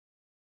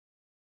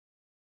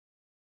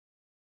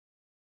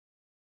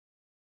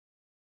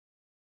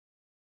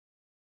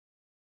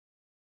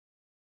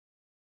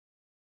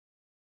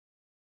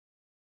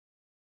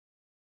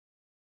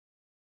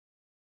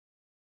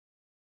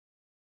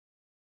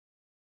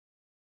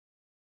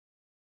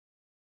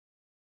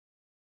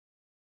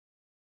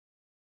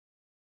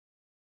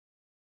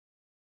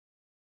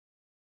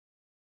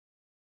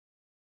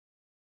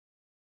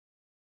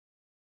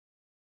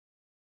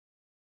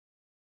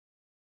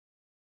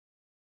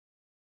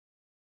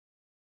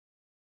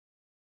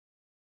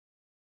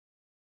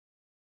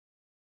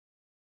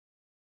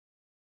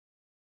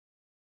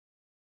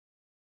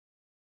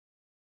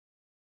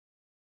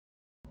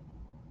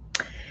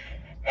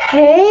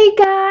Hey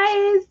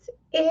guys,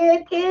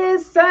 it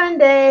is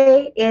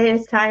Sunday. It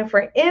is time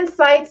for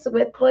Insights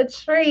with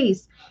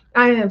Latrice.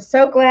 I am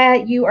so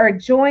glad you are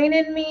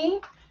joining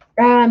me.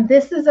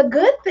 This is a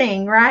good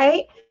thing,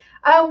 right?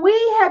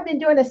 We have been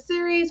doing a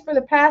series for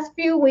the past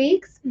few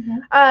weeks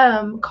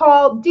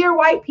called Dear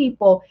White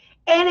People,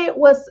 and it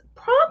was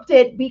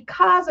prompted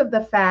because of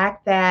the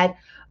fact that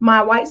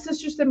my white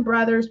sisters and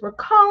brothers were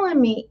calling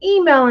me,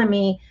 emailing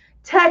me,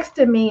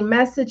 texting me,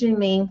 messaging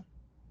me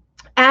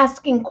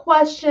asking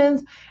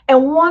questions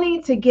and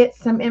wanting to get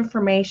some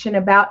information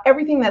about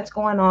everything that's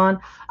going on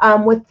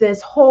with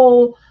this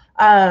whole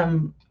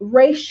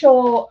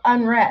racial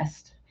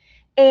unrest.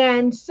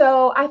 And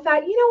so I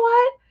thought, you know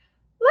what?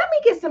 Let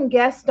me get some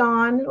guests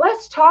on.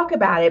 Let's talk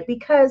about it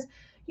because,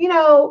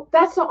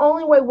 that's the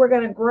only way we're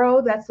going to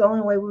grow. That's the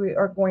only way we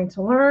are going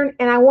to learn.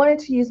 And I wanted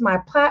to use my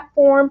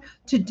platform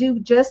to do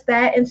just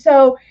that. And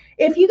so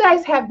if you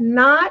guys have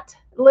not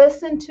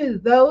listened to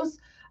those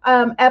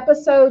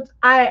episodes,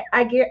 I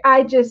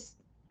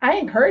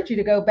encourage you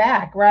to go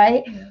back,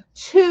 right,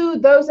 to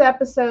those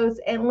episodes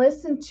and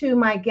listen to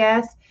my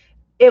guests.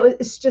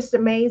 It's just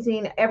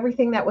amazing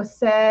everything that was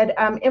said.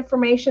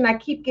 Information, I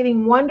keep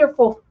getting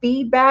wonderful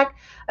feedback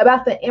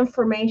about the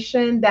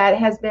information that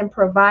has been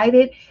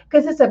provided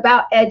because it's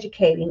about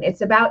educating,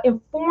 it's about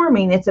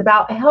informing, it's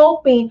about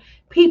helping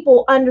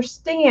people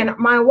understand,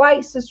 my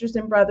white sisters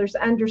and brothers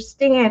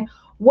understand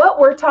what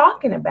we're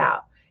talking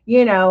about,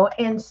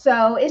 and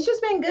so it's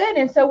just been good.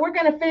 And so we're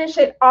going to finish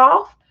it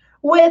off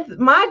with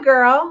my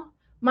girl,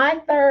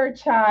 my third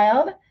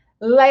child,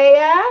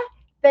 Leah.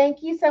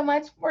 Thank you so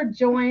much for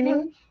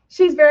joining.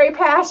 She's very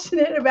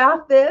passionate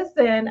about this.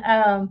 And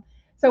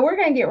so we're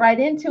going to get right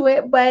into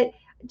it. But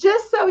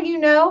just so you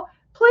know,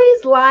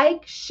 please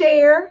like,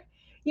 share,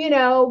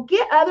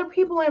 get other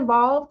people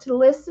involved to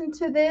listen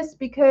to this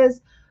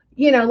because,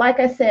 like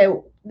I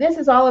said, this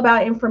is all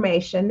about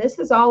information. This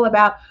is all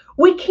about,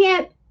 we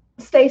can't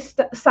stay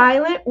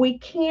silent. We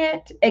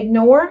can't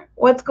ignore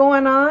what's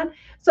going on.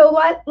 So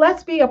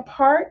let's be a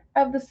part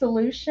of the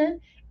solution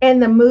and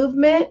the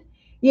movement.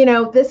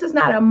 This is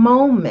not a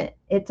moment,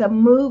 it's a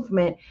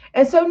movement.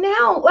 And so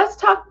now let's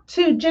talk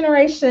to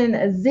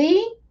Generation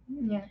Z.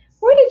 Yes.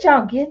 Where did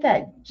y'all get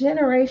that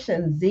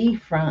Generation Z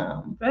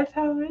from? That's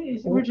how it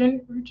is. We're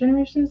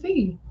Generation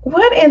Z.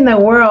 What in the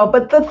world?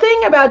 But the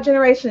thing about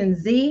Generation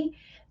Z,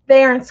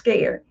 they aren't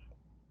scared.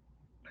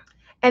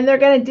 And they're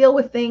going to deal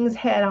with things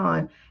head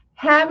on.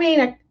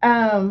 Having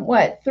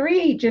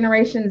three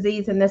Generation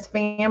Zs in this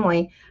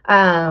family.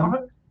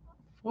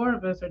 Four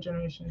of us are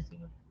Generation Z.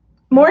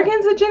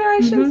 Morgan's a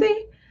Generation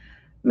Z?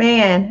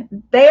 Man,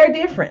 they are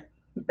different.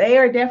 They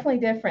are definitely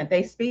different.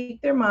 They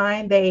speak their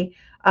mind. They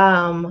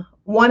want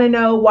to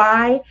know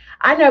why.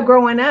 I know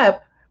growing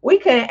up, we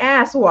couldn't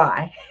ask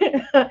why,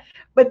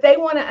 but they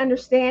want to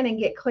understand and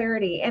get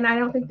clarity. And I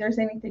don't think there's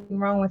anything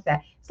wrong with that,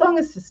 as long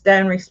as it's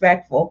done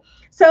respectful.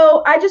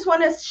 So I just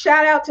want to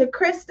shout out to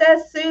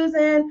Krista,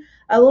 Susan,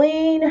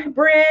 Aline,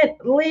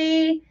 Brent,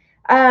 Lee.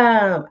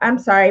 I'm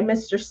sorry,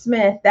 Mr.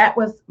 Smith. That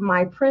was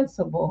my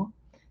principal.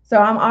 So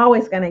I'm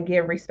always going to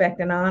give respect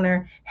and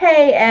honor.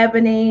 Hey,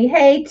 Ebony.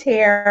 Hey,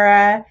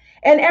 Tara.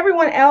 And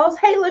everyone else.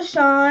 Hey,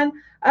 LaShawn.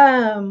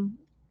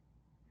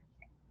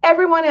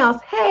 Everyone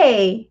else.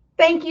 Hey,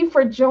 thank you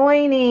for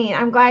joining.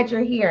 I'm glad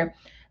you're here.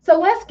 So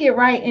let's get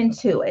right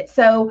into it.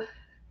 So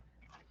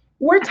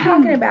we're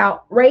talking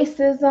about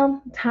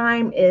racism.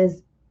 Time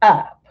is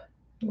up,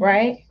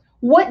 right?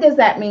 What does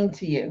that mean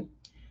to you?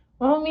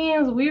 Well, it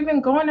means we've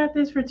been going at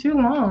this for too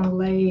long.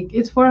 Like,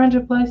 it's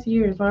 400 plus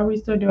years. Why are we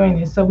still doing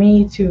this? So we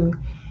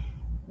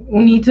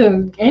need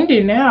to end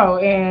it now,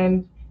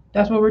 and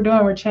that's what we're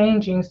doing. We're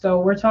changing. So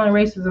we're telling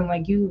racism,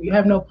 like, you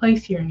have no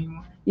place here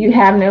anymore. You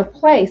have no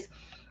place.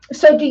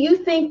 So do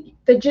you think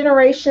the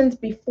generations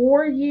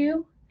before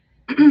you,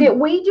 did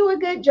we do a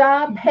good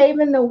job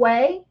paving the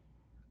way?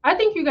 I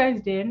think you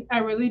guys did. I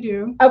really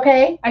do.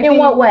 Okay. In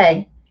what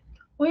way?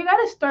 Well, you got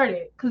to start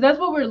it because that's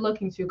what we're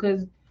looking to.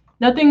 Because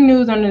nothing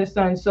new is under the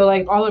sun. So,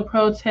 like, all the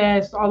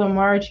protests, all the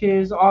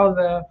marches, all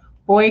the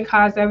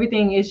boycotts,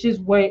 everything is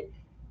just what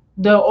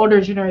the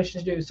older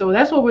generations do. So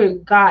that's what we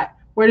got.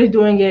 We're just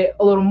doing it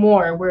a little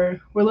more. We're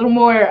a little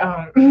more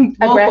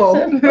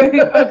aggressive.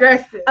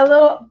 aggressive. A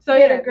little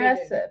bit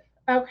aggressive.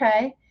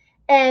 Okay.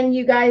 And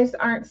you guys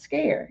aren't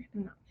scared.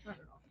 No, not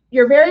at all.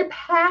 You're very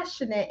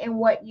passionate in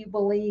what you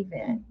believe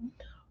in.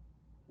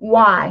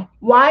 Why?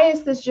 Why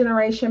is this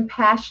generation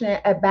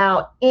passionate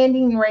about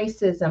ending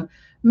racism,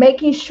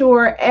 making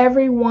sure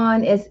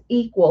everyone is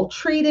equal,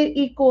 treated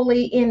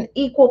equally in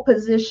equal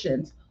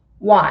positions?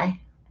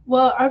 Why?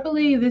 Well, I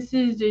believe this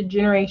is the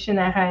generation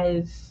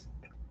that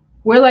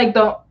we're like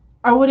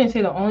I wouldn't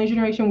say the only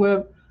generation,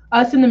 where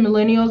us and the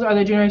millennials are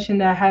the generation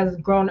that has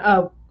grown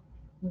up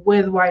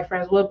with white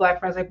friends, with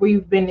black friends. Like,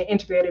 we've been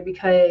integrated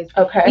because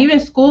even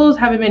schools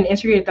haven't been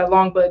integrated that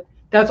long, but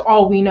that's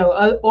all we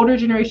know. Older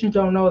generations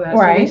don't know that.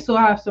 Right. So they still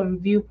have some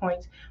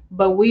viewpoints,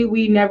 but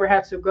we never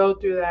had to go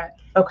through that.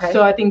 Okay.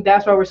 So I think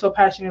that's why we're so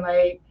passionate.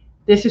 Like,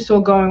 this is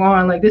still going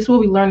on. Like, this is what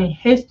we learn in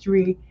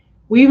history.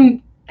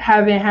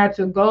 haven't had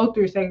to go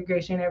through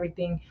segregation and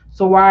everything.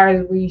 So why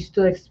are we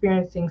still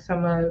experiencing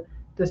some of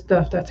the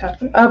stuff that's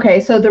happening? Okay,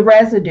 so the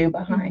residue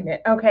behind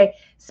it. Okay,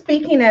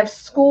 speaking of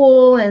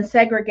school and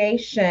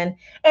segregation,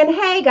 and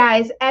hey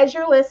guys, as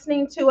you're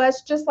listening to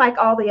us, just like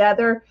all the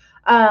other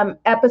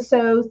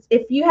episodes,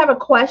 if you have a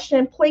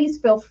question, please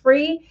feel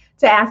free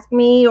to ask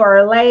me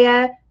or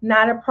Leah.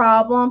 Not a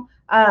problem.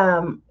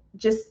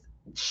 Just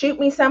shoot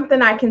me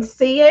something. I can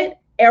see it,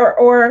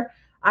 or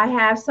I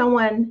have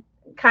someone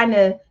kind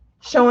of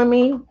showing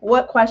me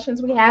what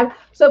questions we have.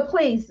 So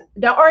please,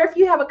 or if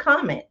you have a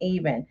comment,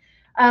 even.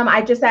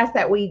 I just ask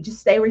that we just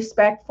stay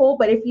respectful.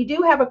 But if you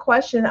do have a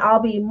question, I'll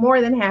be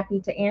more than happy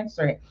to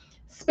answer it.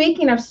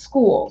 Speaking of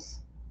schools,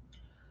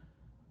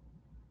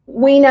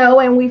 we know,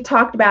 and we've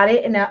talked about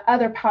it in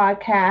other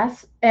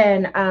podcasts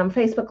and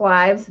Facebook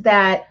Lives,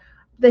 that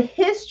the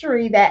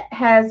history that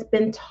has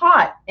been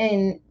taught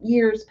in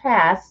years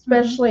past,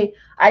 especially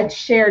I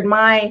shared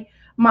my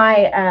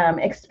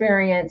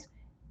experience.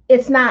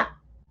 It's not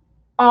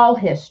all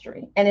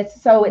history, and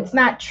it's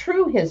not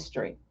true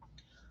history.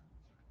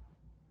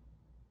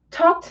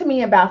 Talk to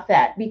me about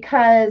that,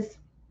 because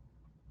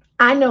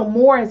I know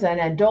more as an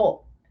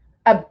adult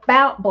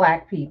about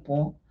Black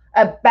people,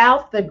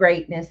 about the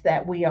greatness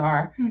that we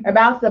are,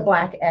 about the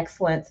Black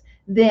excellence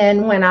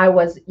than when I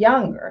was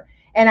younger.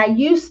 And I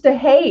used to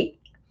hate,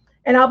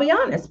 and I'll be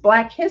honest,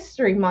 Black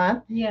History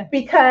Month,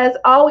 because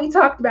all we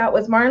talked about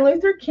was Martin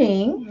Luther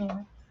King,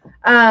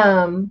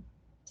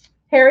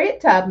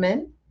 Harriet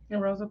Tubman,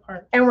 and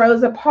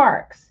Rosa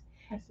Parks.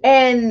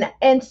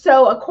 And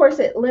so of course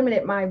it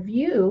limited my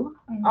view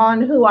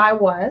on who I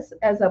was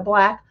as a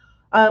Black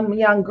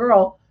young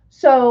girl.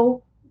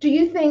 So do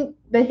you think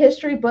the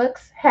history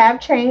books have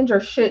changed or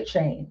should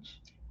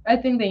change? I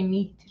think they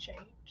need to change.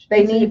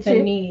 It's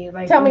a need.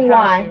 Like, tell me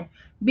why.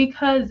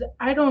 Because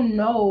I don't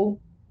know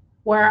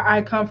where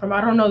I come from.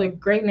 I don't know the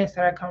greatness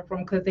that I come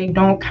from, because they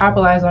don't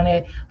capitalize on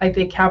it like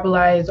they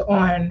capitalize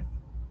on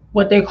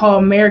what they call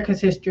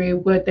America's history.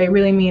 What they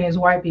really mean is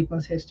white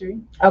people's history.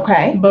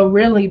 Okay. But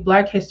really,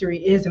 Black history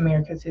is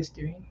America's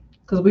history,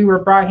 because we were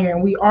brought here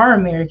and we are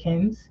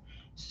Americans.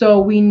 So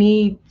we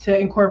need to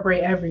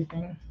incorporate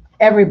everything.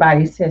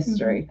 Everybody's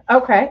history.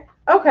 Okay.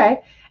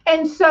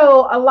 And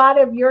so a lot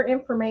of your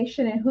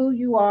information and who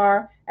you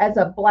are as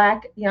a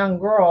Black young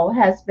girl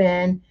has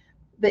been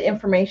the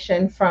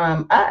information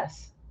from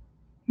us.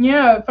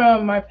 Yeah,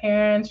 from my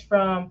parents,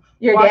 from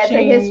your dad's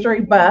a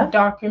history buff.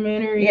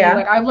 Documentary. Yeah.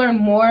 Like, I've learned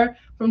more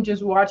from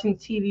just watching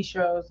TV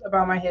shows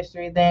about my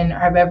history than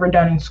I've ever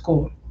done in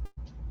school.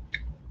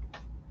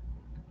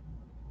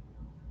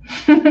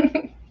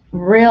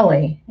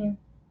 Really? Yeah.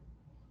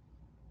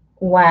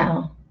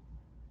 Wow.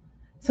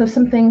 So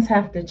some things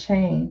have to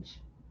change.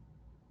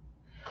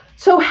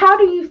 So how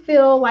do you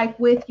feel like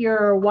with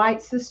your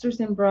white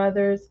sisters and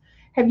brothers?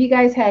 Have you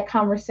guys had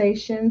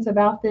conversations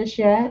about this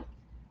yet?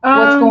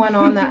 What's going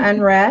on, the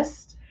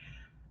unrest?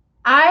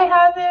 I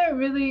haven't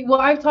really.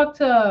 Well, I've talked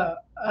to,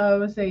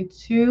 let's say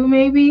 2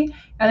 maybe,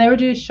 and they were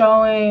just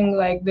showing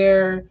like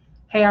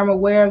hey, I'm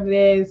aware of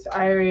this.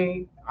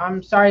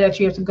 I'm sorry that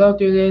you have to go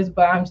through this,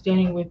 but I'm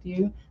standing with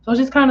you. So it's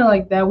just kind of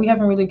like that. We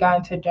haven't really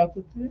gotten to depth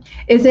with it.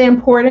 Is it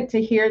important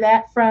to hear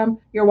that from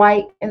your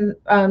white and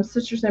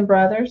sisters and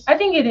brothers? I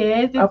think it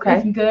is.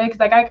 It's good, because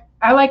like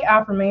I like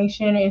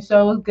affirmation, and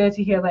so it's good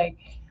to hear like,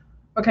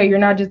 okay, you're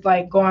not just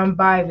like going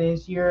by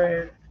this.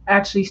 You're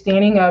actually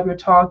standing up. You're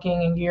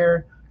talking, and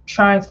you're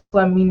trying to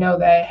let me know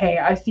that, hey,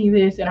 I see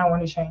this and I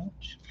want to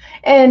change.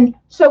 And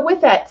so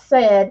with that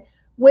said,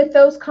 with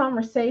those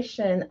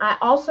conversations, I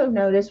also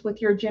noticed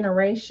with your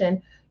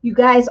generation, you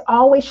guys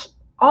always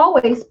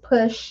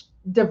push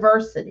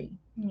diversity.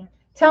 Yeah.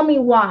 Tell me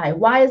why.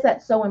 Why is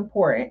that so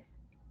important?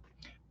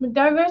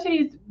 Diversity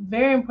is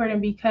very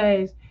important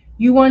because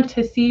you want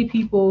to see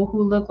people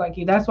who look like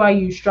you. That's why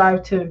you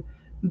strive to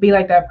be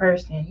like that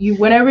person.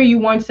 Whenever you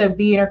want to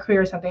be in a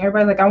career or something,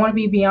 everybody's like, I want to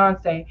be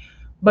Beyonce.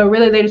 But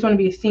really, they just want to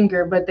be a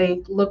singer, but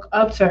they look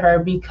up to her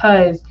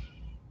because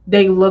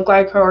they look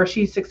like her or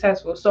she's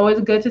successful. So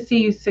it's good to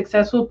see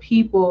successful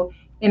people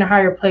in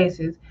higher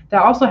places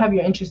that also have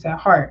your interests at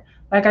heart.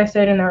 Like I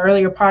said in the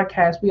earlier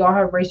podcast, we all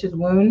have racist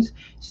wounds.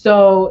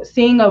 So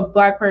seeing a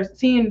Black person,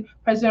 seeing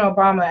President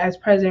Obama as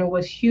president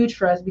was huge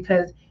for us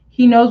because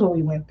he knows what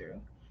we went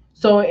through.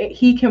 So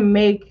he can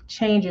make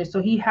changes.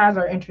 So he has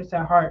our interests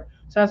at heart.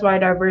 So that's why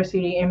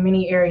diversity in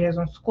many areas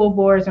on school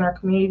boards, in our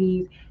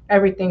communities,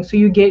 everything. So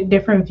you get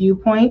different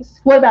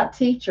viewpoints. What about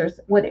teachers?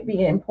 Would it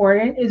be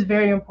important? It's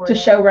very important.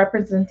 To show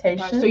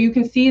representation. So you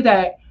can see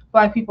that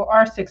Black people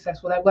are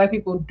successful, that Black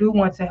people do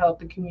want to help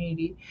the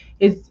community.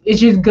 It's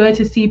just good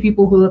to see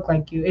people who look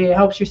like you. It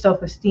helps your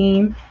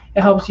self-esteem.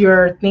 It helps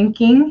your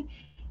thinking.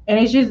 And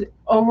it's just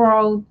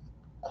overall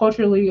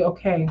culturally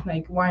okay.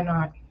 Like, why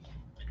not?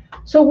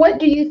 So what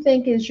do you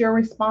think is your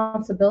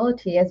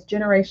responsibility as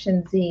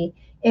Generation Z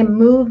in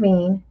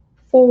moving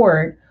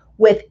forward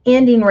with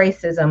ending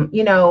racism?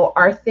 You know,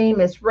 our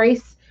theme is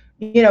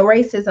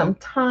racism.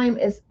 Time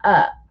is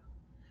up.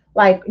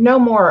 Like, no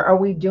more are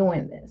we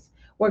doing this.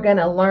 We're going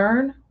to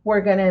learn. We're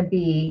going to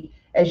be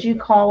as you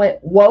call it,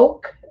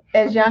 woke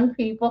as young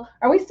people.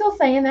 Are we still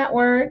saying that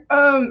word?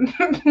 Not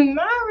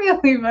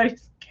really, but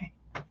it's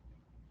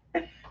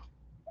okay.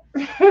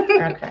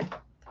 Okay.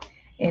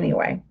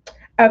 Anyway,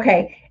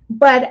 okay.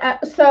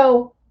 But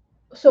so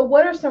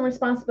what are some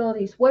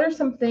responsibilities? What are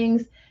some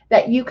things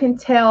that you can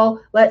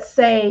tell? Let's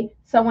say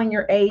someone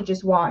your age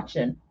is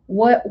watching.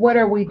 What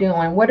are we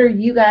doing? What are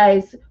you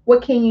guys?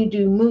 What can you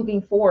do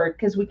moving forward?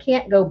 Because we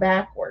can't go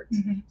backwards.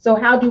 So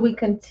how do we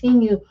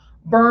continue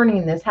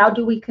burning this? How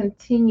do we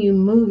continue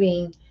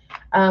moving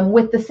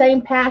with the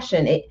same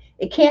passion?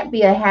 It can't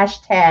be a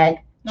hashtag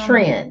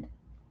trend.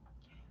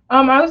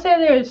 I would say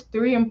there's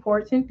three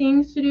important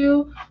things to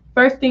do.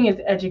 First thing is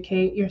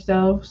educate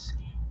yourselves.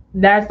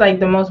 That's like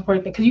the most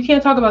important thing because you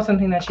can't talk about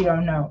something that you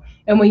don't know.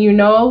 And when you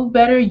know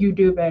better, you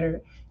do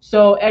better.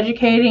 So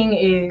educating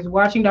is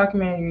watching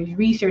documentaries,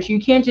 research. You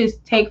can't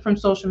just take from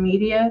social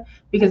media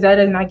because that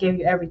does not give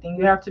you everything.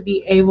 You have to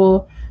be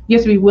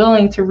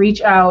willing to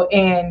reach out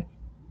and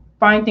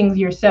find things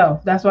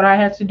yourself. That's what I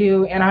have to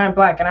do, and I'm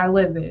Black and I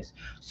live this.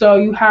 So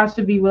you have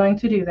to be willing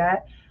to do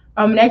that.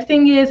 Next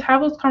thing is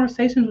have those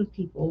conversations with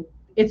people.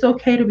 It's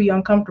okay to be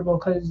uncomfortable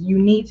because you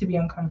need to be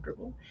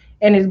uncomfortable.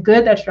 And it's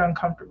good that you're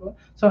uncomfortable.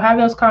 So have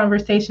those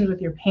conversations with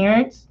your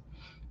parents,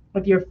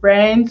 with your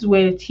friends,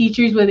 with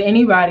teachers, with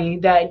anybody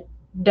that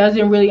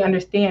doesn't really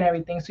understand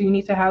everything. So you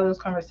need to have those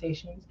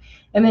conversations.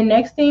 And the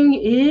next thing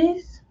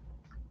is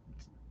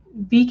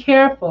be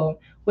careful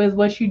with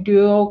what you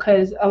do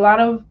because a lot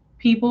of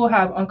people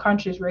have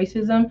unconscious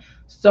racism.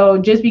 So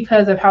just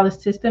because of how the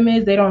system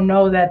is, they don't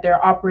know that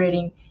they're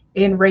operating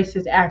in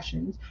racist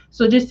actions.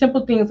 So just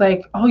simple things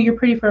like, "Oh, you're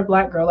pretty for a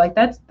Black girl." Like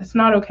that's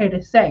not okay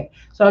to say.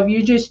 So if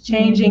you're just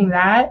changing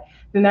that,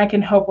 then that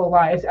can help a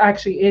lot. It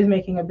actually is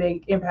making a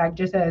big impact,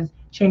 just as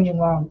changing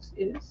laws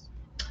is.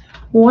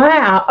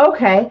 Wow.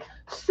 Okay.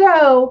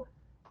 So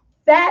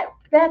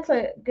that's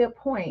a good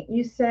point.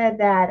 You said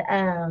that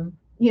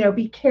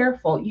be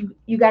careful.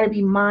 You got to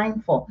be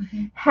mindful.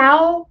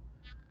 How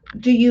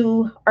do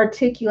you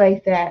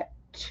articulate that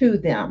to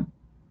them?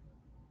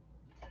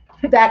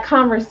 That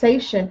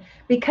conversation,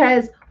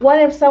 because what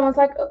if someone's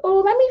like,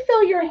 "Oh, let me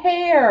feel your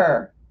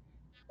hair,"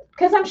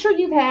 because I'm sure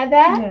you've had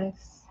that.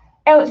 Yes.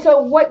 And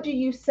so what do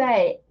you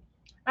say?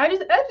 I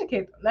just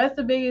educate them. That's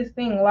the biggest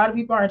thing. A lot of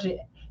people aren't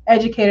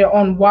educated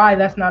on why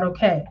that's not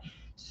okay.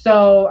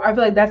 So I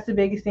feel like that's the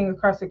biggest thing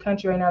across the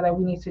country right now that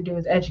we need to do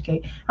is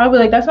educate. I'll be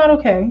like, that's not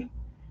okay.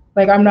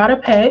 Like, I'm not a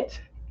pet.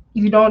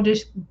 You don't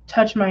just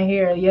touch my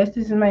hair. Yes,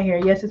 this is my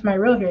hair. Yes, it's my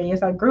real hair.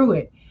 Yes, I grew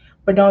it.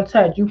 But don't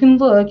touch. You can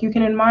look, you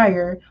can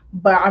admire,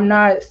 but I'm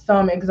not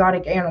some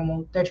exotic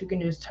animal that you can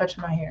just touch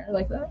my hair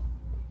like that.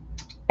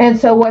 And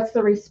so what's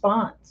the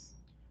response?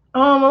 A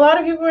lot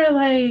of people are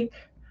like,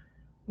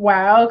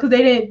 wow, because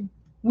they didn't.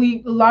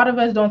 A lot of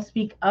us don't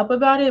speak up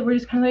about it. We're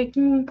just kind of like,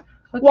 okay.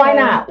 Why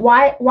not?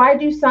 Why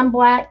do some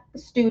Black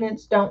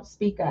students don't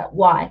speak up?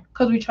 Why?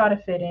 Because we try to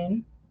fit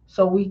in,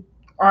 so we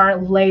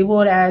aren't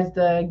labeled as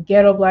the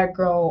ghetto Black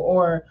girl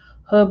or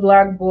hood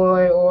Black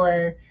boy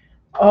or,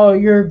 oh,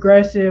 you're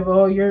aggressive,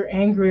 oh, you're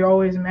angry,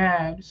 always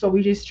mad. So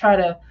we just try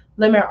to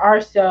limit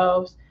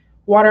ourselves,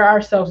 water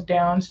ourselves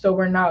down, so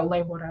we're not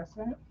labeled as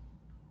that.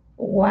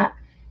 Wow.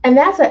 And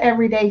that's an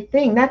everyday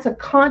thing. That's a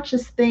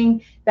conscious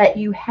thing that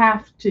you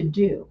have to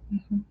do.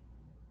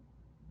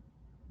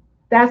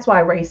 That's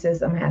why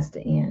racism has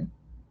to end.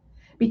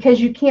 Because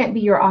you can't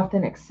be your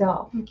authentic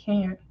self. You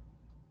can't.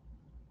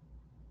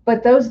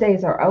 But those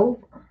days are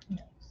over.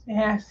 It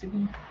has to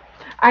be.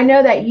 I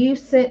know that you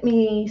sent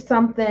me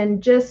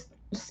something, just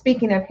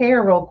speaking of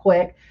hair real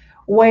quick,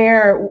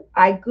 where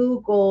I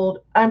Googled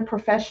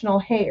unprofessional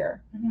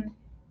hair.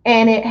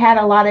 And it had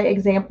a lot of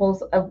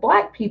examples of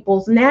Black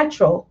people's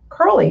natural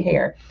curly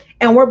hair.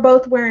 And we're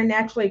both wearing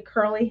naturally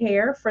curly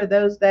hair. For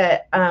those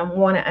that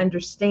want to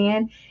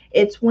understand,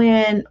 it's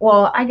when,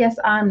 well, I guess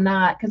I'm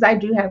not, because I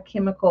do have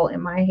chemical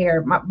in my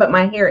hair, but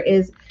my hair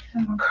is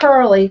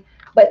curly.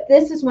 But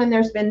this is when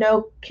there's been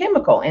no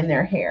chemical in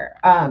their hair,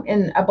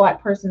 in a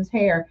Black person's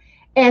hair.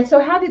 And so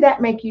how did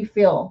that make you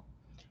feel?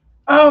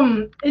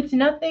 It's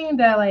nothing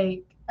that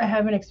like I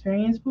haven't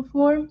experienced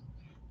before.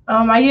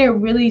 I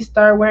didn't really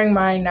start wearing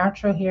my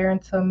natural hair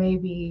until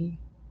maybe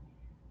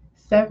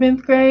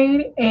 7th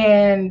grade,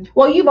 and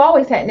well, you've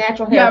always had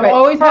natural hair. Yeah, I've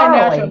always had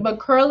natural, but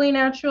curly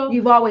natural.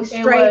 You've always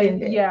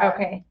straightened it. Yeah.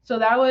 Okay. So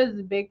that was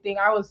the big thing.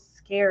 I was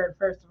scared,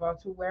 first of all,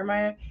 to wear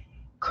my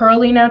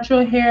curly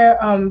natural hair,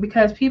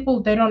 because people,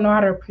 they don't know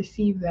how to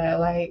perceive that,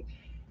 like,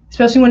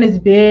 especially when it's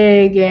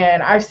big.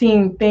 And I've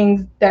seen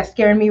things that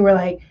scared me where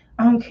like,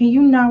 can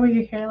you not wear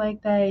your hair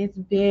like that? It's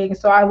big.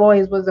 So I've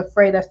always was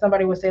afraid that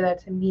somebody would say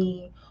that to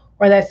me,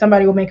 or that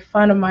somebody will make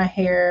fun of my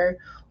hair,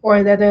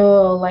 or that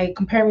they'll like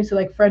compare me to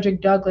like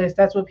Frederick Douglass.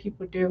 That's what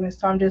people do. And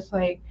so I'm just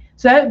like,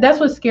 so that's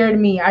what scared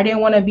me. I didn't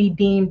want to be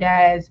deemed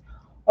as,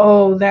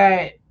 oh,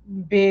 that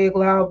big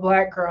loud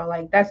Black girl.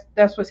 Like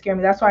that's what scared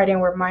me. That's why I didn't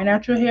wear my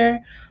natural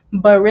hair.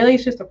 But really,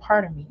 it's just a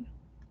part of me.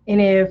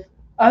 And if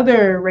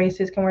other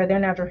races can wear their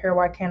natural hair,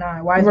 why can't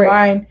I? Why is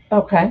mine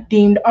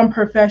deemed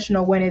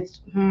unprofessional when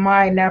it's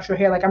my natural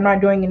hair? Like, I'm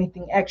not doing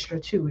anything extra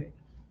to it.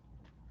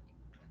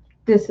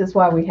 This is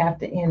why we have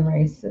to end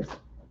racism.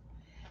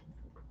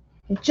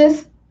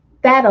 Just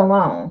that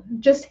alone,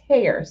 just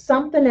hair,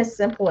 something as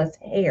simple as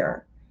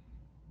hair.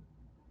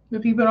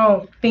 But people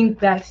don't think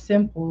that's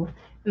simple.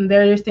 And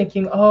they're just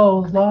thinking,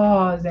 oh,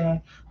 laws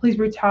and police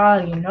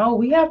brutality. No,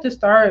 we have to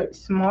start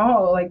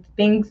small, like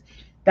things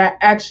that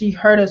actually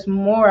hurt us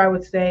more, I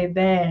would say,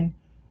 than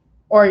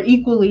or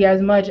equally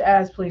as much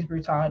as police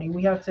brutality.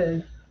 We have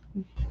to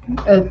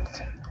uh,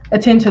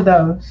 attend to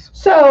those.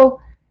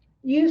 So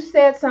you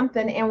said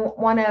something in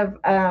one of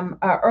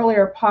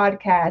earlier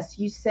podcasts.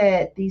 You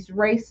said these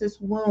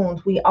racist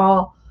wounds. We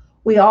all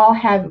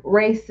have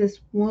racist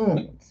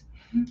wounds,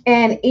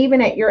 and even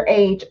at your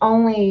age,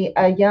 only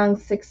a young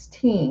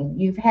 16,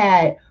 you've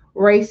had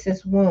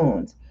racist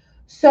wounds.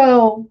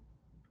 So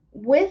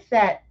with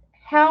that,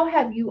 how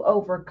have you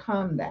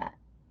overcome that?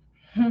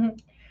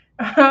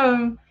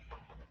 um,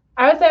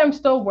 I would say I'm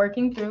still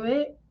working through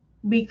it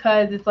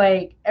because it's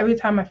like every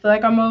time I feel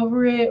like I'm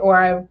over it or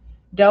I've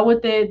dealt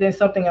with it, then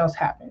something else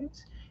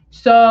happens.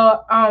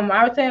 So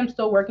I would say I'm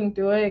still working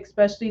through it,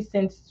 especially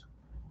since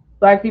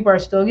Black people are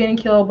still getting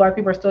killed, Black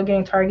people are still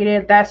getting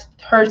targeted. That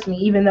hurts me,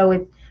 even though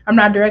I'm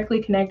not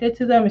directly connected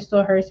to them. It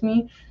still hurts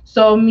me.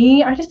 So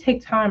me, I just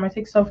take time. I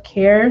take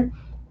self-care.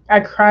 I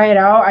cry it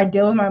out. I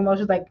deal with my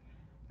emotions. Like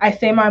I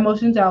say my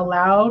emotions out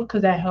loud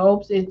because that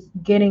helps. It's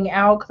getting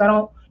out because I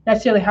don't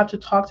necessarily have to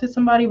talk to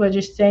somebody, but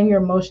just saying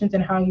your emotions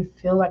and how you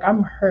feel. Like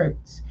I'm hurt.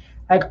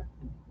 Like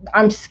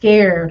I'm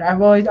scared.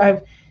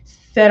 I've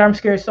said I'm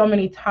scared so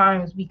many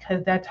times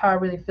because that's how I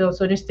really feel.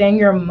 So just saying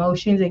your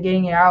emotions and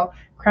getting it out,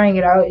 crying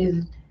it out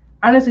is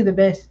honestly the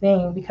best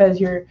thing because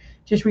you're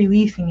just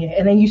releasing it.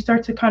 And then you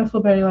start to kind of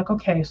feel better. You're like,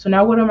 okay, so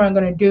now what am I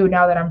going to do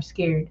now that I'm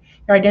scared?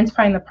 You're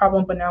identifying the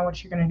problem, but now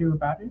what you're going to do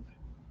about it.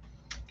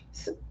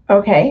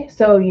 Okay,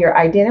 so you're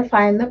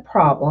identifying the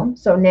problem.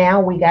 So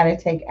now we got to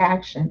take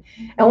action.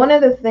 And one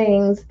of the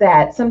things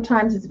that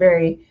sometimes is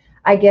very,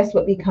 I guess,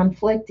 would be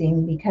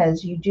conflicting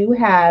because you do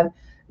have,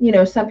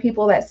 some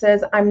people that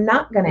says, I'm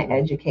not going to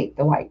educate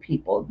the white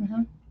people.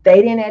 Mm-hmm.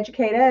 They didn't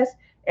educate us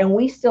and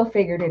we still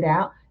figured it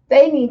out.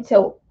 They need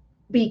to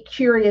be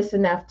curious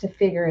enough to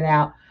figure it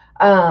out.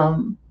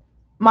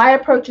 My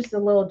approach is a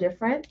little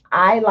different.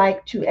 I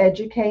like to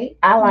educate.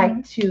 I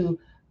like to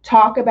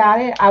talk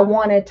about it. I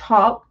want to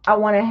talk. I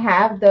want to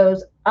have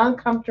those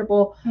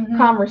uncomfortable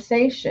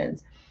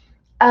conversations.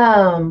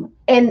 And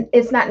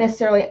it's not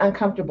necessarily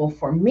uncomfortable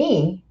for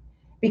me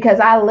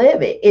because I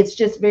live it. It's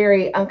just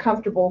very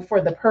uncomfortable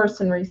for the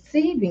person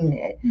receiving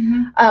it.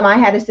 I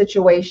had a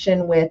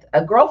situation with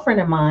a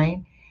girlfriend of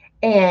mine,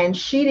 and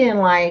she didn't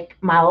like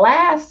my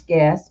last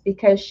guest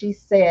because she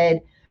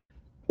said,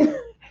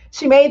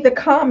 she made the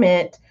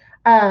comment,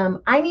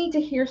 I need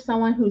to hear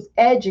someone who's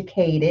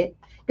educated,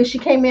 because she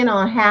came in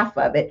on half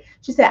of it.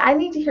 She said, I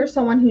need to hear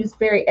someone who's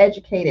very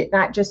educated,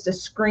 not just a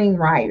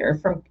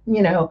screenwriter from,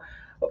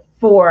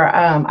 for,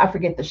 I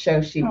forget the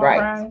show she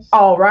writes,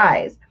 All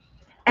Rise.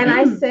 And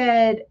I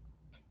said,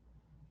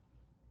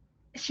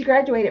 she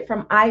graduated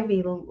from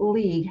Ivy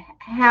League.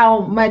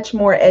 How much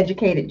more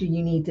educated do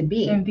you need to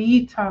be? In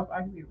the top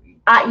Ivy League.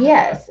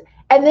 Yes.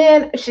 And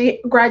then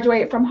she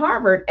graduated from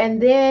Harvard.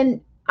 And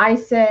then I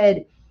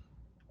said,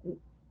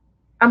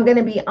 I'm going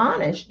to be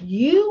honest.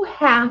 You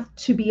have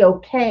to be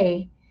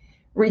okay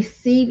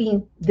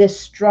receiving this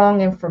strong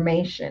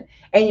information,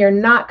 and you're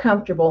not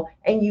comfortable,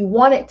 and you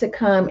want it to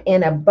come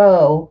in a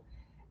bow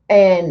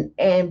and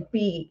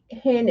be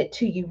handed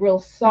to you real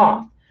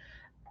soft.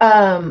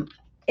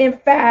 In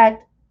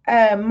fact,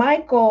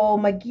 Michael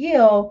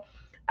McGill,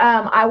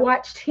 I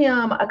watched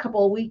him a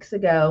couple of weeks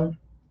ago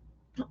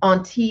on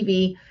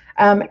TV.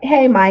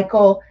 Hey,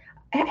 Michael.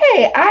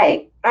 Hey,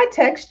 I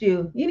text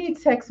you. You need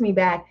to text me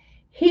back.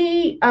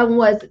 He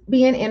was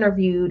being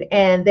interviewed,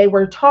 and they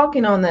were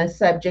talking on the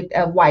subject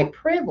of white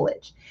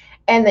privilege.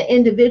 And the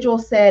individual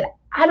said,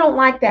 I don't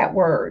like that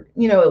word.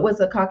 It was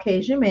a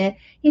Caucasian man.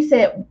 He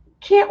said,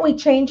 can't we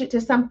change it to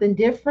something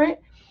different?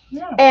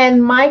 Yeah.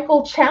 And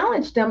Michael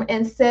challenged him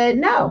and said,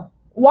 no,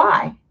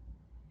 why?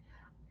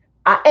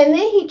 And then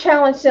he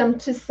challenged him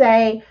to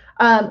say,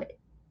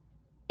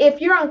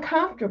 if you're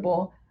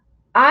uncomfortable,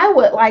 I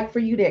would like for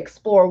you to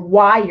explore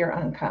why you're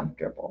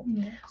uncomfortable.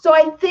 So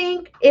I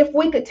think if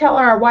we could tell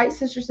our white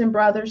sisters and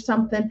brothers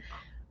something,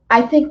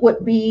 I think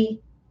would be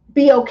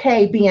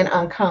okay being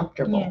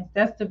uncomfortable. Yes,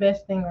 that's the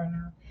best thing right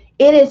now.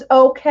 It is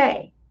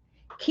okay.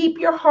 Keep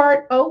your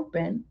heart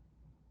open.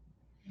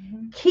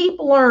 Keep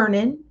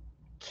learning.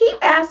 Keep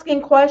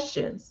asking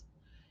questions.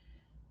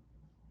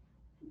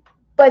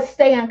 But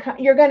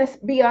you're going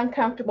to be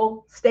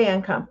uncomfortable. Stay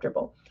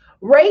uncomfortable.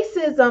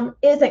 Racism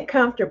isn't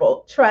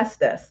comfortable.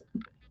 Trust us.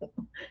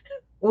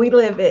 We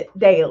live it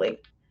daily.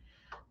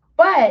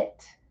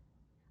 But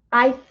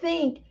I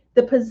think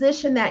the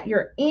position that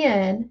you're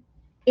in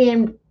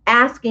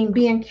asking,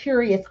 being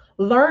curious,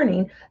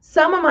 learning,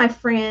 some of my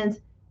friends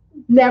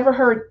never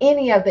heard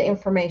any of the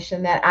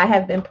information that I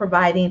have been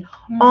providing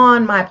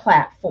on my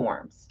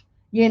platforms.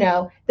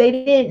 They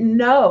didn't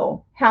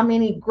know how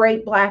many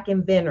great Black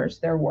inventors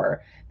there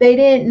were. They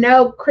didn't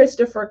know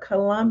Christopher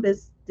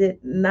Columbus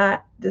did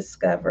not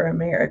discover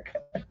America.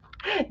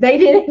 They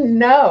didn't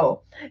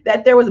know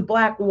that there was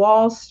Black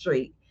Wall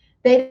Street.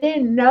 They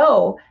didn't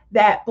know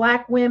that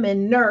Black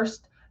women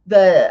nursed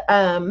the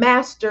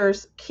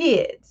master's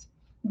kids.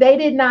 They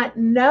did not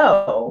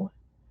know,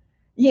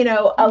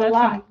 a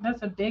lot.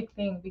 That's a big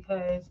thing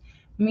because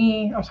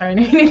me. I'm sorry.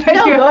 No,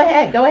 Go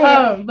ahead. Go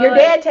ahead. Your like,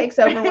 dad takes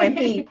over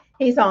when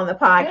he's on the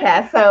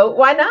podcast. So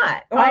why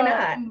not? Why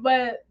not?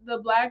 But the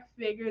Black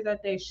figures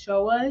that they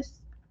show us,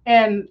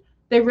 and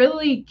they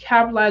really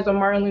capitalize on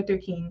Martin Luther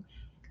King.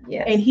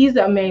 Yes. And he's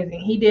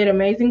amazing. He did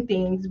amazing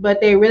things,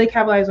 but they really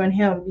capitalized on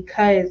him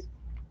because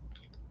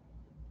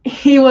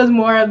he was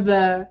more of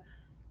the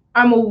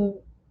I'm a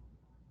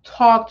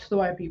talk to the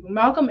white people.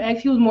 Malcolm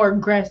X, he was more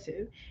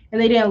aggressive,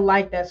 and they didn't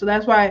like that. So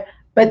that's why.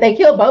 But they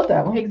killed both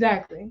of them.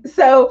 Exactly.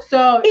 So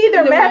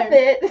either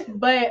method.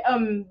 But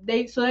I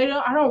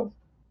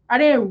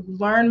didn't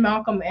learn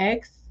Malcolm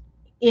X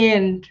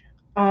in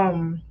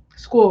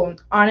school.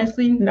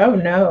 Honestly,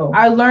 no.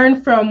 I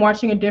learned from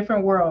watching A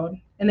Different World,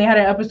 and they had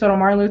an episode on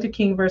Martin Luther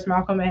King versus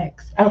Malcolm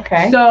X.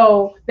 Okay.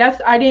 So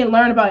I didn't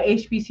learn about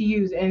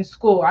HBCUs in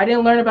school. I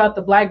didn't learn about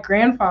the Black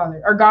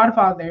grandfather or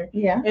godfather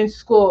in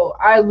school.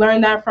 I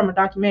learned that from a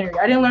documentary.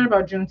 I didn't learn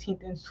about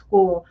Juneteenth in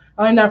school.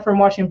 I learned that from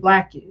watching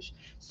Blackish.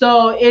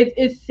 So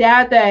it's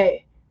sad that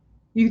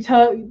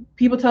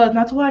people tell us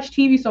not to watch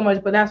TV so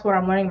much, but that's where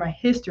I'm learning my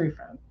history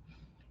from.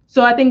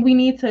 So I think we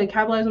need to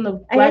capitalize on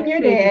the Black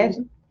figures.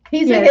 Dad.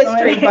 He's a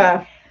history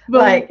buff.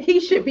 But he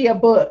should be a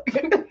book.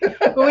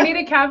 But we need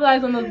to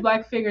capitalize on those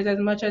Black figures as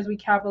much as we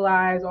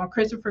capitalize on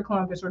Christopher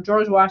Columbus or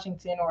George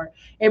Washington or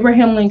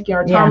Abraham Lincoln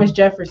or Thomas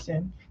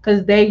Jefferson,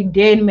 because they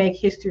did make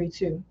history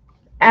too.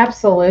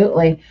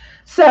 Absolutely.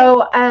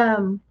 So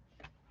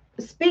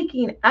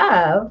speaking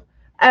of,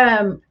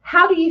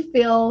 how do you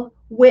feel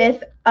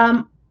with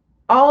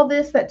all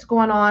this that's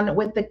going on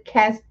with the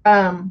cast?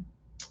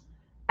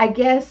 I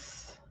guess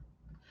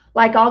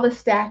like all the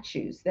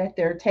statues that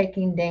they're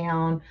taking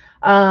down,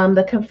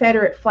 the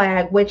Confederate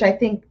flag, which I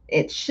think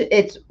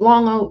it's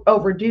long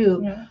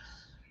overdue. Yeah.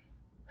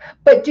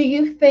 But do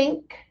you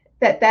think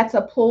that that's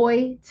a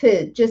ploy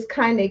to just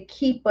kind of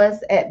keep us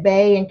at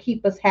bay and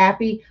keep us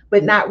happy,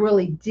 but not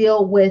really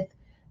deal with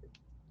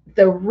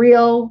the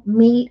real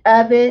meat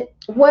of it?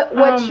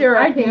 What's your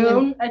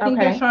opinion? I think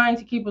they're trying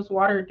to keep us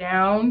watered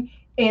down.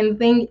 And the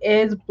thing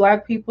is,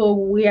 Black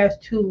people, we as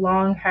too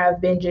long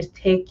have been just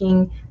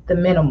taking the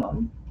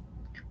minimum.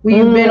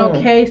 We've been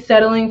okay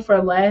settling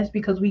for less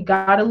because we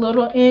got a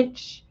little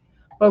inch,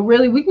 but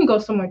really we can go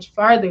so much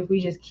farther if we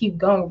just keep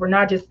going. We're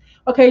not just,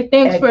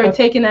 thanks for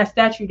taking that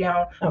statue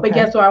down, but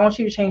guess what? I want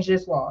you to change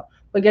this law.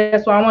 But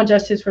guess what? I want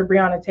justice for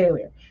Breonna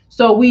Taylor.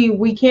 So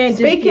we can't.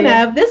 Speaking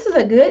of, this is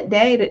a good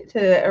day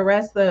to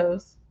arrest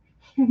those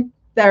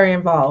that are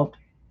involved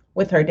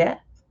with her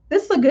death.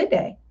 This is a good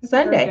day.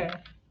 Sunday.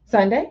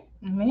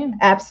 Man.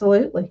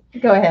 Absolutely.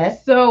 Go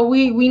ahead. So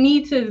we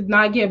need to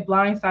not get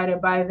blindsided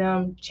by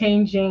them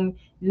changing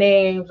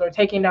names or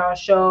taking down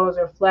shows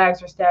or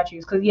flags or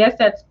statues. Because yes,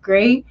 that's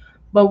great,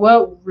 but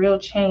what real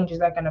change is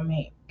that going to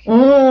make?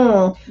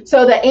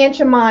 So the Aunt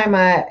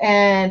Jemima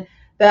and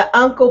the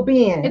Uncle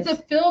Ben. It's a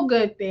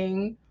feel-good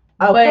thing.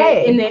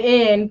 Okay. But in the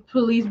end,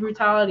 police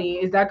brutality,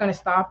 is that going to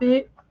stop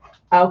it?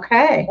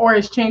 Okay. Or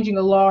is changing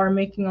a law or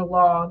making a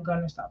law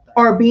going to stop that?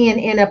 Or being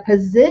in a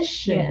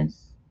position. Yes.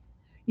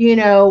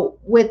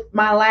 With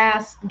my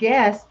last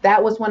guest,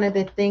 that was one of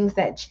the things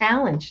that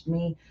challenged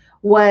me,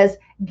 was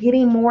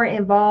getting more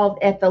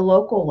involved at the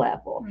local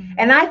level. Mm-hmm.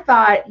 And I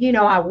thought,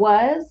 I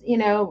was,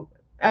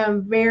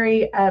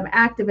 very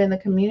active in the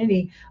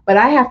community, but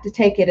I have to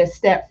take it a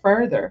step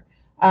further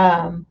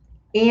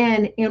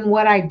in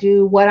what I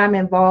do, what I'm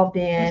involved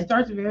in. It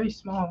starts very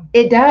small.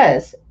 It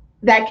does.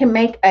 That can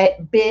make a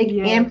big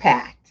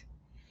impact.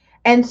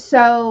 And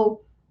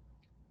so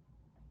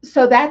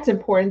that's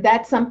important.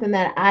 That's something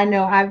that I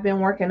know I've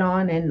been working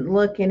on and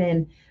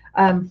looking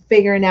and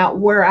figuring out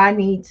where I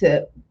need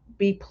to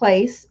be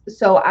placed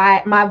so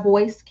my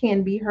voice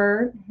can be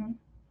heard. Mm-hmm.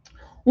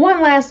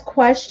 One last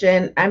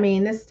question. I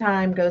mean, this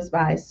time goes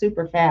by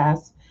super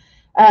fast.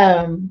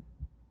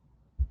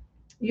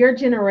 Your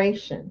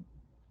generation.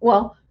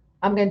 Well,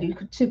 I'm going to do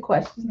 2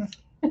 questions.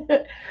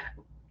 The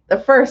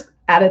first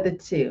out of the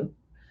 2.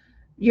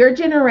 Your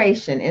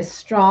generation is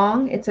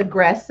strong. It's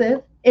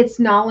aggressive. It's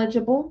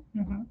knowledgeable.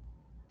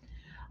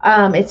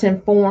 Mm-hmm. It's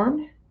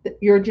informed.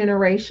 Your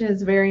generation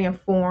is very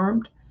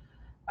informed,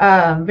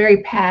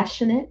 very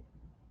passionate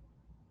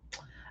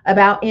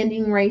about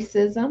ending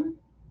racism.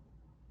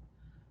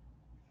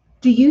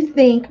 Do you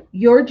think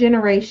your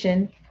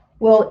generation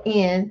will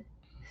end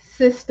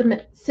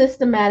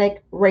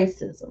systematic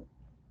racism?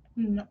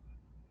 No.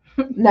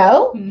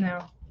 No?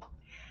 No.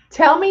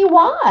 Tell me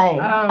why.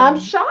 I'm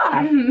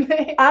shocked.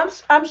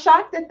 I'm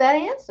shocked at that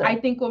answer. I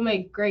think we'll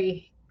make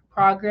great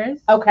progress.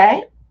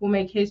 Okay. We'll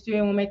make history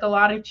and we'll make a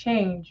lot of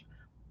change.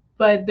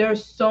 But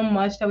there's so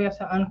much that we have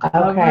to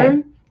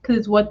uncover because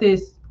it's what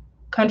this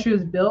country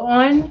was built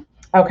on.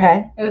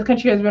 Okay. And this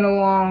country has been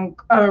around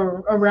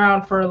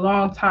for a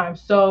long time.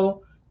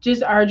 So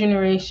just our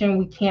generation,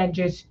 we can't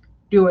just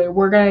do it.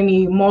 We're going to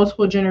need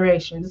multiple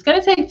generations. It's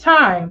going to take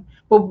time,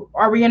 but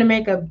are we going to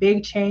make a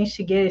big change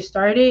to get it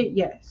started?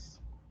 Yes.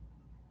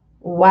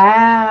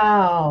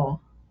 Wow.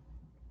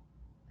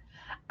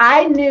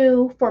 I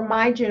knew for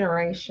my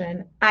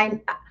generation,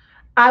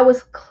 I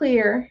was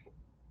clear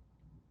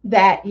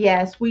that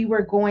yes, we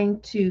were going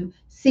to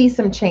see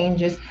some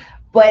changes,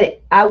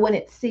 but I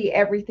wouldn't see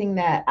everything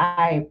that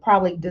I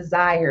probably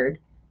desired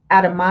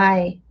out of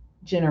my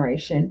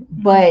generation,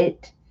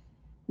 but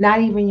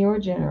not even your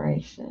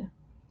generation.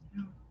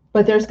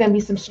 But there's going to be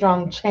some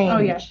strong change. Oh,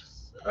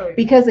 yes.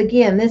 Because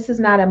again, this is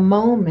not a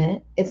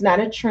moment, it's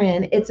not a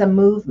trend, it's a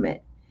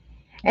movement.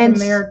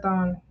 It's a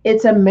marathon.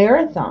 It's a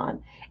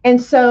marathon.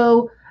 And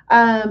so,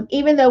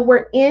 even though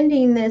we're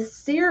ending this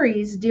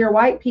series, Dear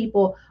White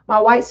People, my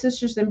white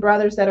sisters and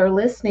brothers that are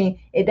listening,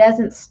 it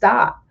doesn't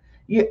stop.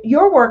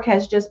 Your work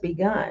has just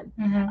begun.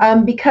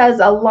 Because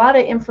a lot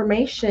of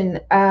information,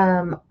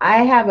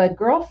 I have a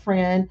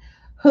girlfriend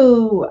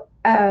who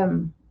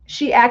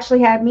she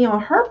actually had me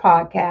on her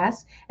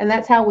podcast, and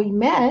that's how we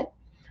met,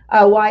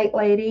 a white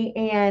lady,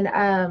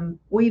 and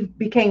we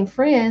became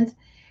friends.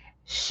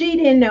 She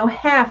didn't know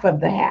half of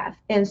the half,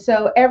 and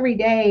so every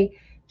day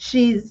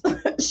she's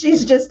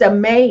she's just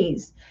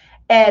amazed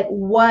at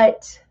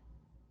what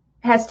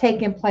has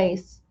taken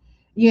place,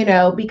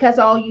 because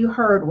all you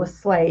heard was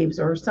slaves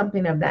or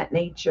something of that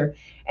nature.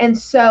 And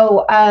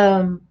so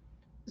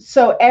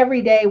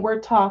every day we're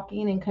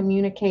talking and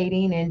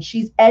communicating, and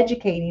she's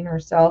educating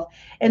herself.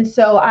 And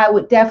so I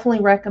would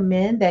definitely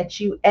recommend that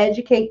you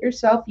educate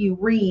yourself. You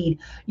read,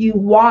 you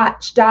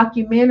watch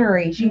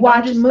documentaries, you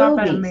watch movies. Stop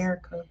at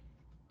America.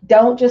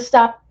 Don't just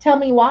stop. Tell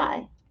me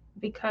why.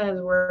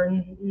 Because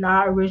we're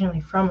not originally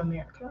from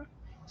America.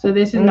 So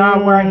this is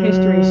not where our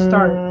history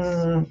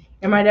starts.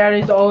 And my dad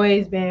has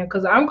always been,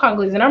 because I'm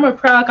Congolese and I'm a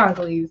proud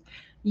Congolese.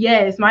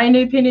 Yes, my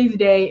Independence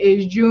Day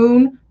is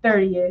June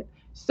 30th.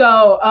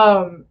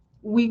 So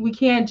we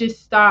can't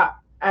just stop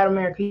at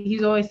America.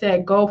 He's always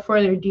said go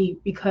further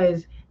deep,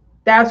 because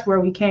that's where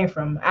we came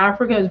from.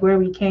 Africa is where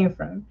we came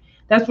from.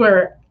 That's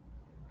where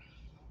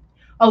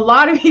a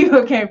lot of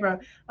people came from.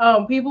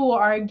 People will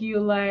argue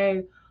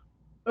like,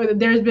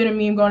 there's been a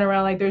meme going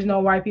around like there's no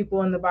white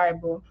people in the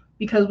Bible,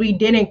 because we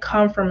didn't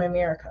come from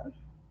America.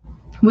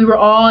 We were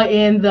all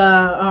in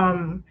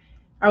the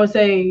I would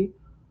say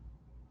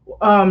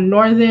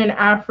northern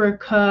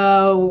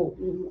Africa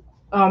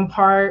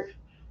part,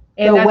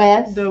 and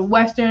the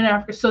Western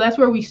Africa. So that's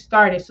where we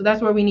started. So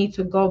that's where we need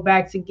to go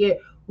back to get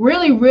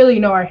really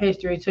know our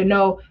history, to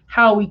know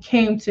how we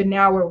came to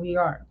now where we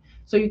are.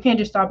 So you can't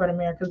just stop at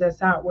America, because that's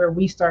not where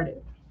we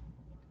started.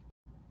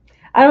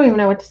 I don't even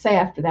know what to say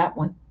after that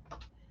one.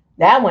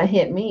 That one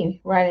hit me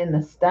right in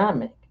the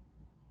stomach.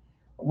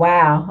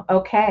 Wow.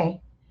 Okay.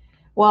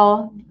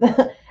 Well,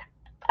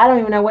 I don't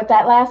even know what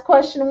that last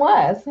question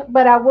was,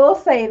 but I will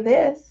say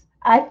this.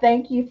 I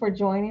thank you for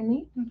joining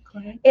me.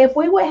 Okay. If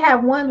we would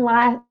have one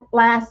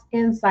last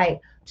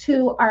insight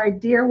to our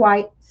dear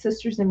white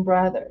sisters and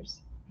brothers,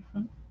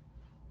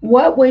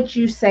 what would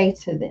you say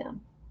to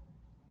them?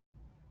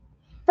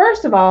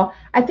 First of all,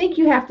 I think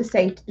you have to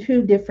say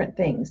two different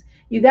things.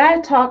 You got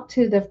to talk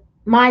to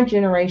my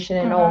generation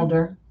and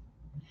older,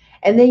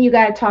 and then you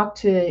got to talk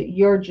to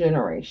your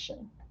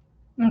generation.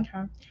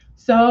 Okay.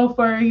 So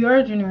for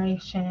your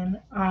generation,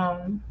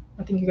 I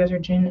think you guys are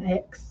Gen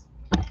X.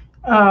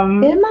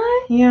 Am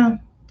I? Yeah,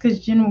 because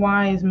Gen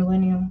Y is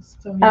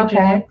millennials. So okay.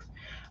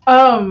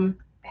 Gen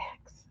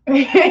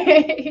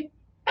X.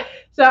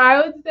 So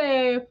I would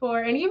say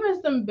and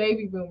even some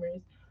baby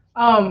boomers,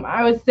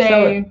 I would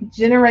say so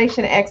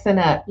Generation X and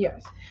up.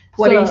 Yes.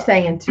 What are you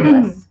saying to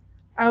us?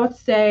 I would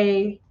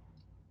say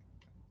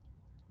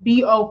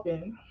be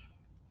open.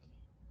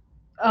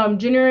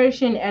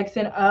 Generation X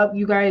and up,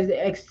 you guys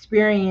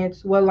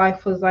experience what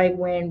life was like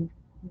when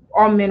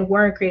all men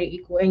weren't created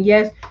equal. And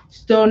yes,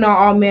 still not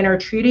all men are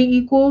treated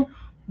equal,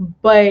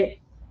 but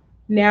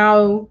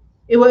now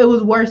it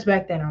was worse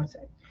back then, I would say.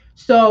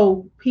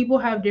 So people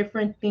have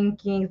different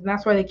thinkings, and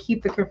that's why they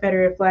keep the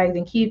Confederate flags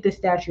and keep the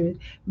statues,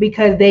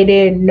 because they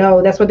didn't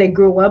know. That's what they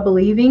grew up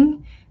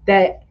believing,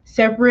 that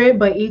separate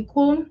but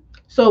equal.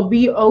 So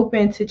be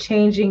open to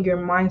changing your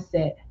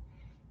mindset.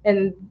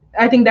 And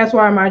I think that's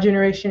why my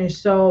generation is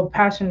so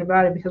passionate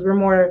about it, because we're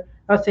more,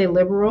 I'll say,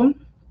 liberal.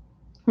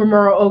 We're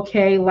more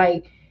okay,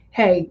 like,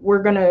 hey,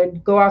 we're going to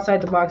go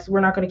outside the box. We're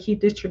not going to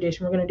keep this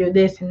tradition. We're going to do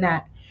this and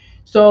that.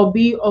 So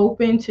be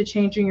open to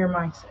changing your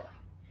mindset.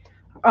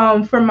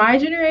 For my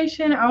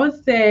generation, I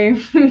would say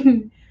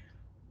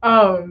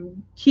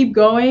keep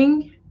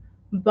going,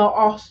 but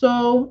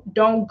also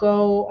don't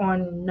go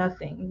on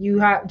nothing. You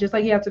have, just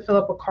like you have to fill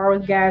up a car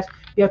with gas,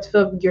 you have to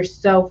fill up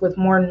yourself with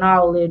more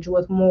knowledge,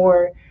 with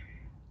more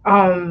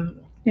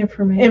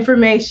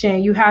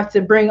information. You have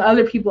to bring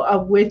other people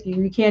up with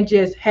you. You can't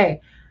just,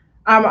 hey,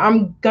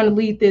 I'm gonna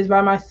lead this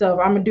by myself.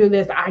 I'm gonna do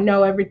this. I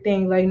know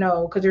everything. Like,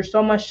 no, because there's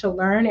so much to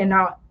learn, and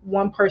not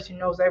one person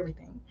knows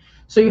everything.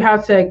 So you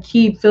have to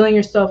keep filling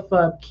yourself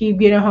up, keep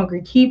getting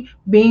hungry, keep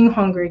being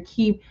hungry,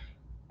 keep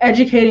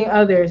educating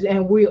others,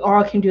 and we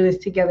all can do this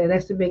together.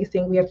 That's the biggest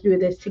thing. We have to do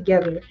this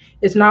together.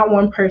 It's not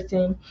one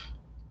person.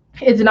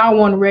 It's not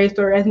one race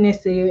or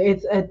ethnicity.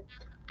 It's a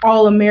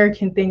all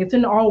American thing. It's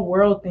an all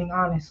world thing,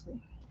 honestly.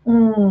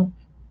 Mm,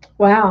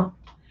 wow.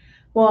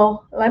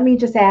 Well, let me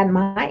just add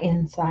my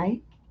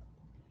insight.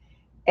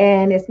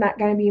 And it's not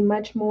going to be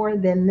much more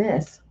than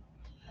this.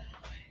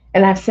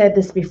 And I've said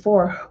this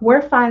before.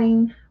 We're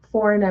fighting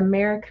for an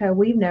America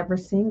we've never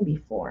seen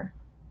before.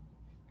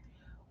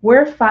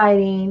 We're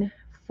fighting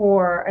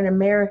for an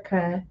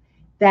America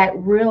that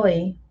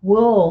really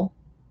will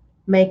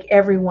make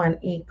everyone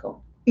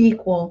equal,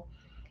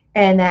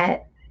 and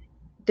that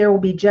there will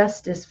be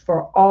justice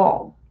for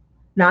all,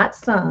 not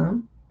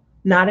some,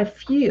 not a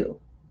few.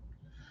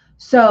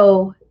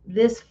 So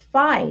this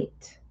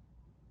fight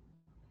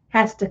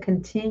has to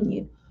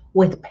continue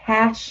with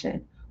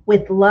passion,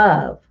 with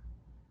love,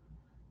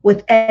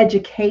 with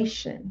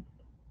education.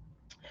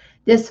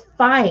 This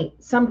fight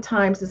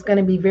sometimes is going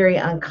to be very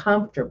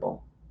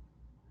uncomfortable,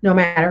 no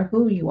matter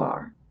who you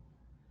are,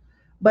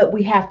 but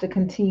we have to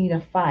continue to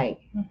fight.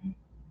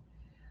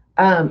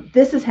 Mhm.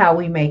 This is how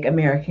we make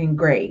America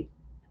great,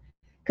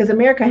 because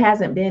America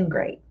hasn't been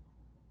great.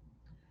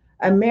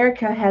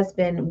 America has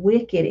been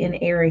wicked in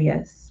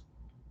areas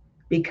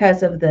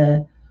because of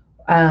the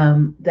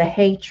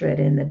hatred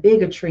and the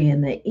bigotry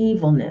and the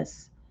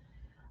evilness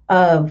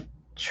of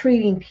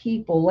treating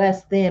people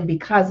less than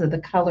because of the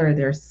color of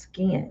their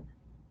skin.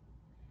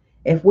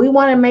 If we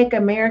want to make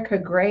America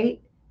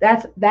great,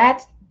 that's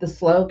the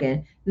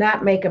slogan.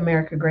 Not make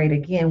America great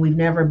again. We've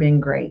never been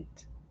great,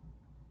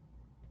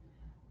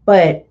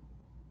 but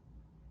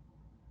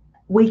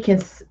we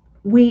can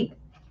we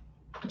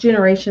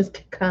generations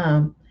to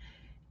come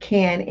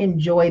can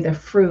enjoy the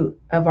fruit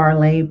of our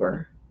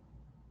labor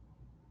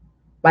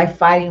by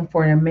fighting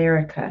for an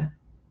America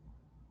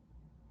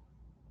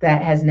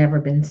that has never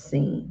been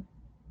seen.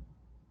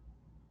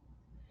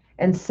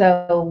 And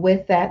so,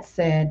 with that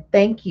said,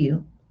 thank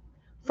you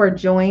for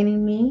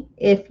joining me.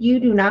 If you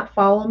do not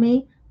follow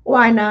me,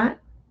 why not?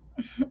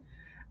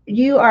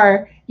 You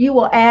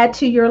will add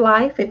to your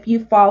life if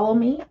you follow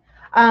me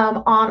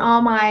on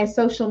all my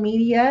social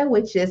media,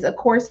 which is of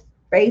course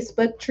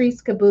Facebook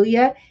Trees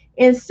Kabuya,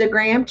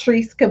 Instagram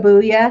Trees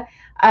Kabuya,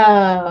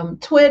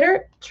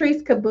 Twitter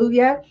Trees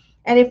Kabuya.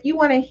 And if you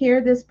want to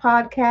hear this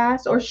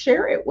podcast or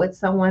share it with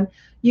someone,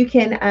 you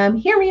can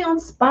hear me on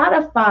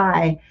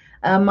Spotify.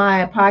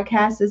 My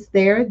podcast is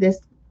there.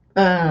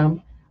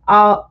 Um,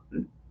 all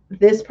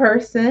this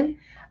person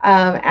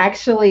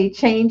actually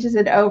changes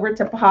it over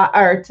to to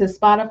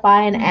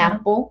Spotify and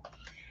Apple.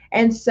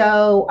 And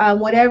so,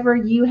 whatever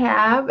you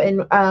have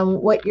and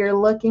what you're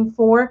looking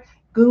for,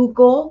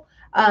 Google.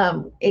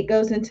 It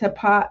goes into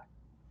pot.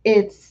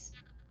 It's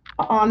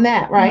on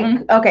that,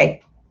 right?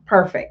 Okay,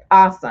 perfect,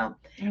 awesome.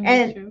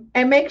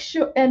 And make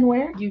sure, and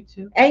where?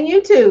 YouTube. And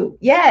YouTube.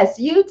 Yes,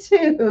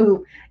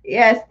 YouTube.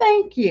 Yes,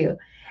 thank you.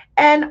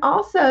 And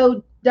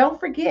also, don't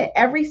forget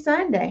every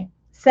Sunday,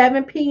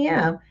 7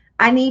 p.m.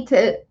 I need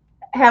to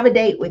have a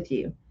date with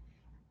you.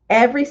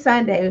 Every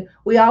Sunday,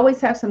 we always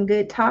have some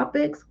good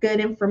topics, good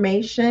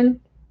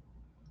information.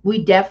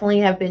 We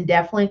definitely have been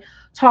definitely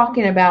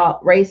talking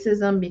about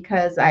racism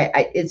because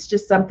it's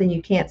just something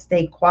you can't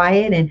stay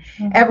quiet, and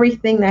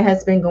everything that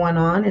has been going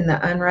on in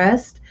the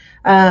unrest,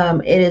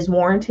 it is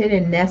warranted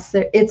and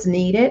necessary. It's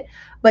needed.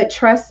 But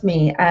trust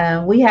me,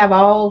 we have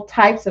all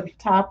types of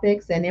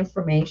topics and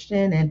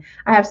information, and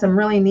I have some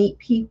really neat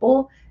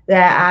people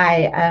that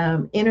I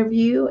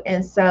interview,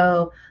 and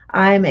so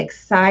I'm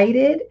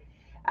excited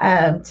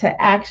to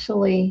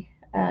actually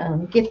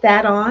get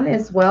that on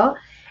as well.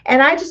 And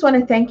I just want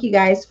to thank you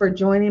guys for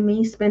joining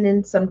me,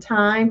 spending some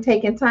time,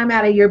 taking time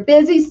out of your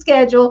busy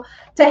schedule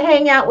to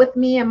hang out with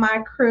me and my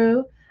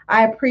crew.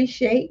 I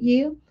appreciate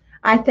you.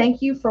 I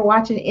thank you for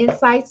watching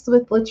Insights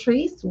with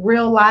Latrice,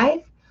 real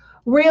life,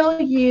 real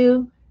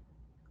you.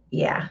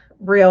 Yeah,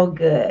 real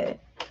good.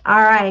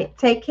 All right.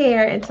 Take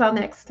care. Until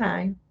next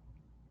time.